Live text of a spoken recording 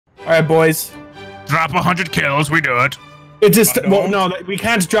right, boys. Drop 100 kills. We do it. It just well, no, we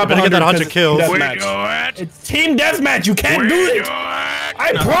can't drop 100 kills. We do Deathmatch. it. It's team deathmatch. You can't do it.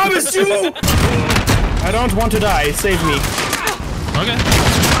 I promise you. I don't want to die. Save me. Okay.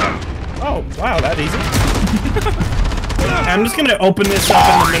 Oh wow, that easy. I'm just gonna open this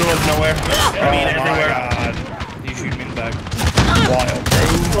up in the middle of nowhere. I mean everywhere. God. You shoot me in the back. Wild.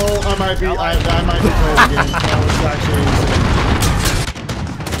 Well, I might be playing again. That was actually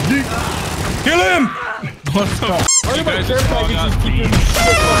Kill him! What the f? You guys are calling out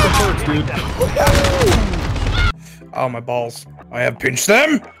Oh, my balls. I have pinched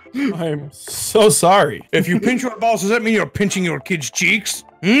them. I'm so sorry. If you pinch your balls, does that mean you're pinching your kid's cheeks?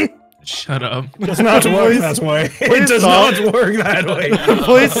 Hmm? Shut up. It does not work that way. It does not work that way.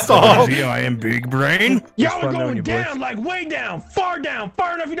 Please stop. See, I am big brain. Y'all are going down, like way down, far enough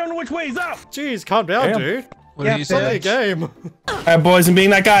you don't know which way is up. Jeez, calm down, dude. What are you It's only a saying? game. Alright, boys, I'm being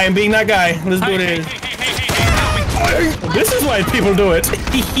that guy. Let's do it. This is why people do it.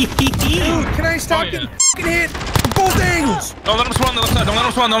 Dude, can I stop getting fucking hit from both angles? Don't let him spawn on the left side. Don't let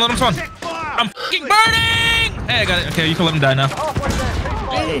him spawn. Don't let him spawn. I'm fucking burning! Hey, I got it. Okay, you can let him die now.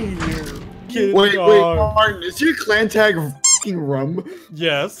 Wait, Martin, is your clan tag fucking rum?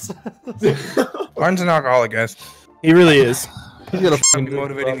 Yes. Martin's an alcoholic, guys. He really is. He's gonna fucking be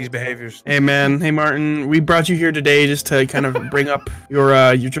motivating these behaviors. Hey, man. Hey, Martin. We brought you here today just to kind of bring up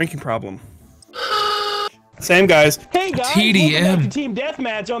your drinking problem. Same guys. Hey guys, TDM. welcome back to Team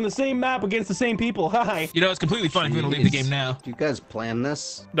Deathmatch on the same map against the same people. Hi. You know, it's completely fun if you want to leave the game now. Do you guys plan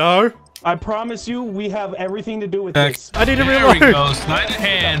this? No. I promise you, we have everything to do with this. I need to There we reload. go. Slide a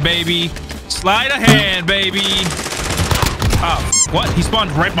hand, baby. Slide a hand, baby. Oh, what? He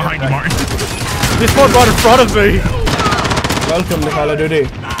spawned right behind you, Martin. He spawned right in front of me. Welcome to Call of Duty.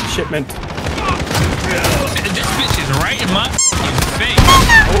 Shipment. This bitch is right in my face. Oh,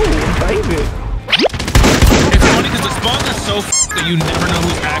 baby. It's funny because the spawns are so that you never know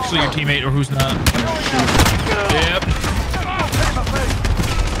who's actually your teammate or who's not. Yep.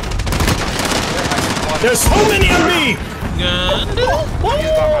 There's so many on me!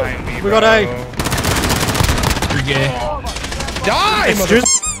 Behind me, We got A. You're gay. Die, Excuse.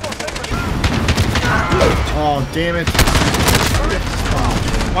 Oh, damn it.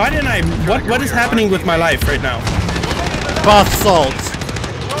 Why didn't I? What is happening with my life right now? Bath salts.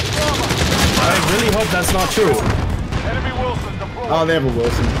 I really hope that's not true. Oh, they have a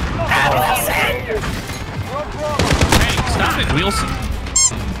Wilson. Hey, stop it, Wilson.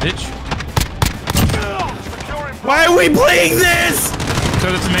 Bitch. Why are we playing this?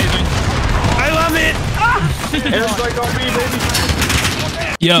 So that's amazing. I love it. Everybody got me, baby.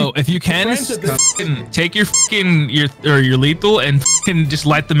 Yo, if you can, take your your lethal and just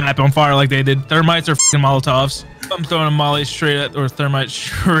light the map on fire like they did. Thermites or Molotovs. I'm throwing a molly straight at or thermite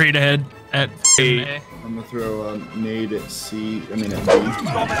straight ahead at A. I'm gonna throw a nade at C. I mean at B.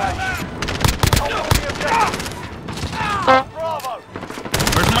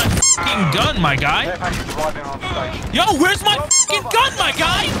 Where's my fucking gun, my guy? Yo, where's my fucking gun, my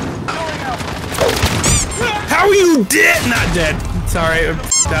guy? How are you dead? Not dead. Sorry, I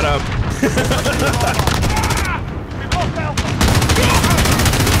f***ed that up.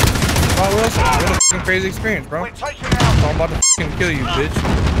 Oh, Wilson, what a fucking crazy experience, bro. I'm about to fucking kill you, bitch.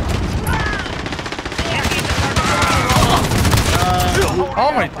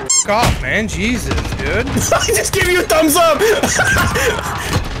 Oh my god, man, Jesus, dude. I just give you a thumbs up.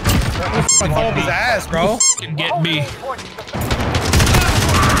 Fall off his ass, bro. Fucking get me.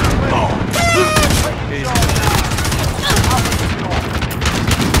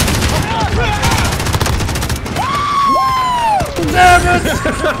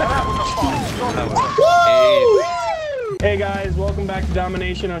 Hey guys, welcome back to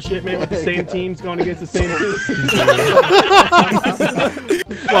Domination on Shipment with the same teams going against the same teams.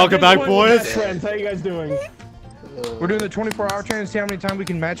 Welcome back, boys. Friends, how you guys doing? We're doing the 24-hour challenge to see how many times we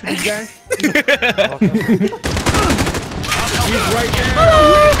can match with these guys. He's right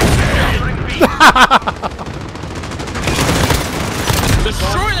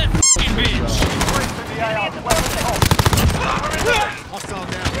Destroy that fucking bitch.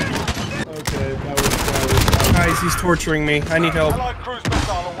 Okay, that was nice. He's torturing me. I need help.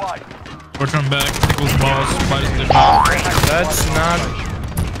 Torture him back. Tickles balls. Slides in their That's not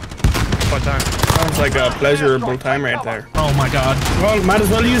fun time. Sounds like a pleasurable time right there. Oh my god. Well, might as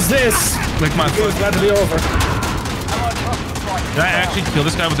well use this. Lick my foot. It's about to be over. Did I actually kill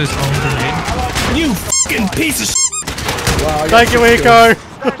this guy with his own grenade? You fucking piece of shit. Wow, Thank you, Eco.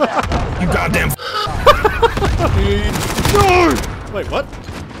 you goddamn. No! Wait, what?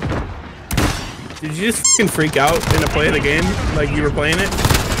 Did you just fucking freak out in a play of the game? Like you were playing it?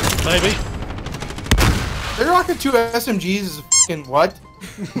 Maybe. They're rocking 2 SMGs is a fucking what?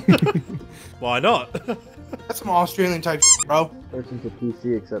 Why not? That's some Australian type shit, bro. Person's a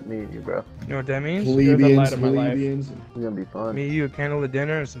PC except me and you, bro. You know what that means? You're the light of my life. It's gonna be fun. Me, you, a candle of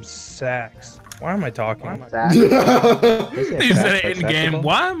dinner, and some sacks. Why am I talking? Sack. You said it in game.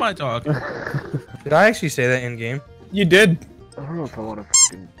 Why am I talking? Did I actually say that in game? You did. I don't know if I want to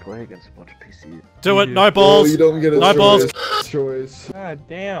fucking play against a bunch of PCs. Do it. No balls. you don't get a No balls. choice. God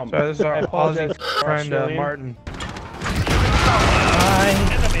damn. Sorry, this is our apologize, Aussie friend Australian. Martin.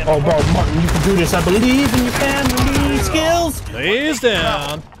 Oh, bro, Martin, you can do this. I believe in your family skills. He's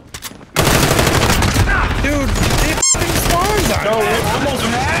down. Dude, they fucking spawns on No, we're almost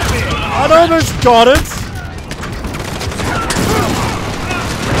have it. I almost got it.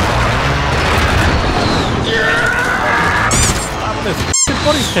 Where's the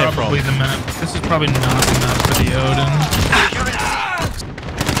bodies came from? Probably the map. This is probably not the map for the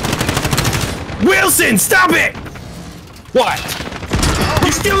Odin. Wilson, stop it! What?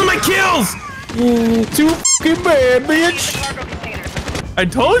 You're stealing my kills! Too fucking bad, bitch. I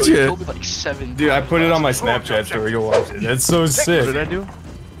told you. Like 7 Dude, I put it on my Snapchat story. You'll watch it. That's so sick. What did I do?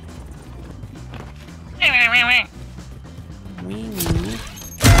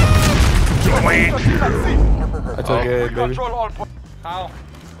 I took it, baby.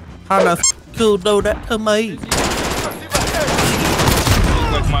 How the cool do that to me?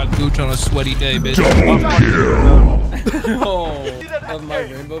 Like my gooch on a sweaty day, bitch. Of my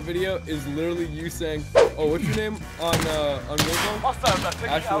rainbow video is literally you saying, "Oh, what's your name on Rainbow?"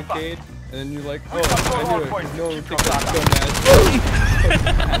 Ashley Cade, and then you're like, "Oh, I knew it. 'Cause no one would think that's so mad."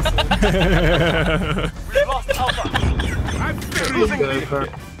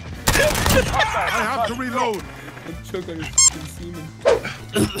 I have to reload. Choke on your f***ing semen.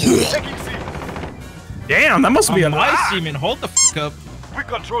 Damn, that must be a My lot. semen, hold the f up. We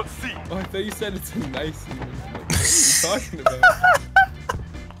control C. Oh, I thought you said it's a nice semen. Like, what are you talking about?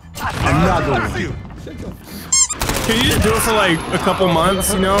 I'm not going to you. Shut the f***. Can you just do it for like a couple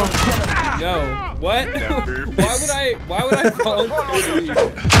months, you know? No. What? Why would I voluntarily?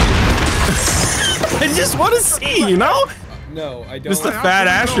 I just want to see, you know? No, I don't. Just a fat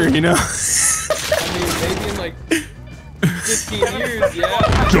Asher, you know? I mean, maybe in like 15 years, yeah.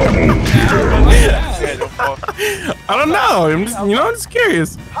 I don't know. I'm just, you know, I'm just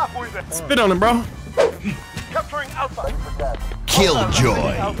curious. Spit on it, bro. Capturing Alpha.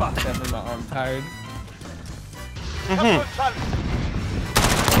 Killjoy. Definitely my arm tired.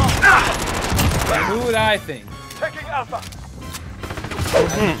 Who would I think? Taking Alpha.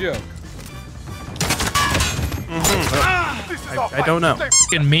 That's a joke. I don't know.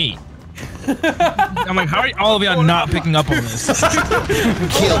 Fucking me. I'm like, how are all of y'all not picking up on this?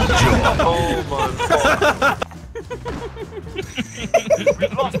 Killjoy.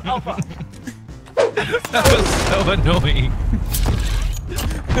 We've lost Alpha. That was so annoying.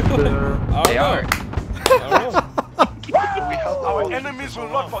 They are. Our enemies will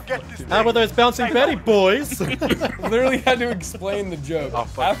not forget this. How about those bouncing Betty boys? Literally had to explain the joke.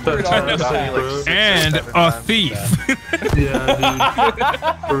 After it already happened. And a thief. Yeah,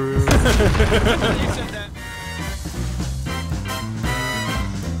 dude. You said that